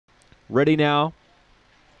Ready now.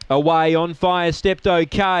 Away, On Fire stepped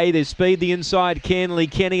okay. There's speed the inside,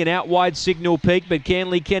 Canley Kenny, and out wide Signal Peak, but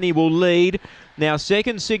Canley Kenny will lead. Now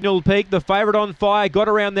second Signal Peak, the favourite On Fire, got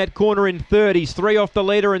around that corner in third. He's 3 off the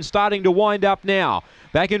leader and starting to wind up now.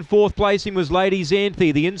 Back in fourth placing was Lady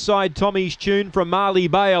Xanthi. The inside Tommy's Tune from Marley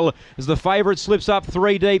Bale as the favourite slips up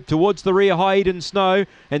 3 deep towards the rear High Eden Snow.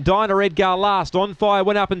 And Dinah Edgar last. On Fire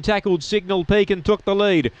went up and tackled Signal Peak and took the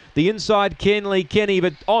lead. The inside Canley Kenny,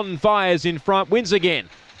 but On Fire's in front, wins again.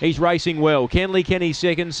 He's racing well. Canley Kenny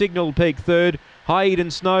second, Signal Peak third. High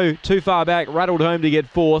Eden Snow too far back, rattled home to get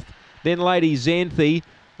fourth. Then Lady Xanthi,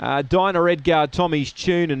 Dinah Edgar, Tommy's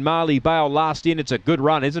Tune, and Marley Bale last in. It's a good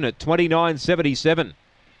run, isn't it? 29.77.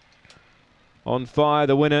 On Fire,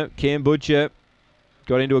 the winner, Cam Butcher,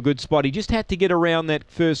 got into a good spot. He just had to get around that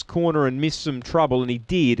first corner and miss some trouble, and he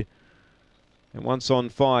did. And once On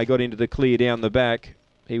Fire got into the clear down the back,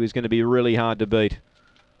 he was going to be really hard to beat.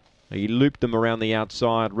 He looped them around the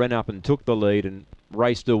outside, ran up and took the lead and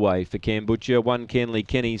raced away for Cam Butcher. 1 Canley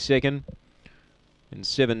Kenny second. And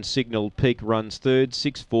 7 Signal Peak runs third.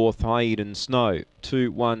 6 fourth, High Eden Snow.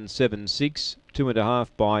 2-1-7-6. 2.5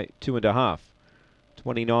 by 2.5.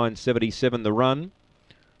 29.77 the run.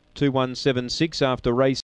 2-1-7-6 after race.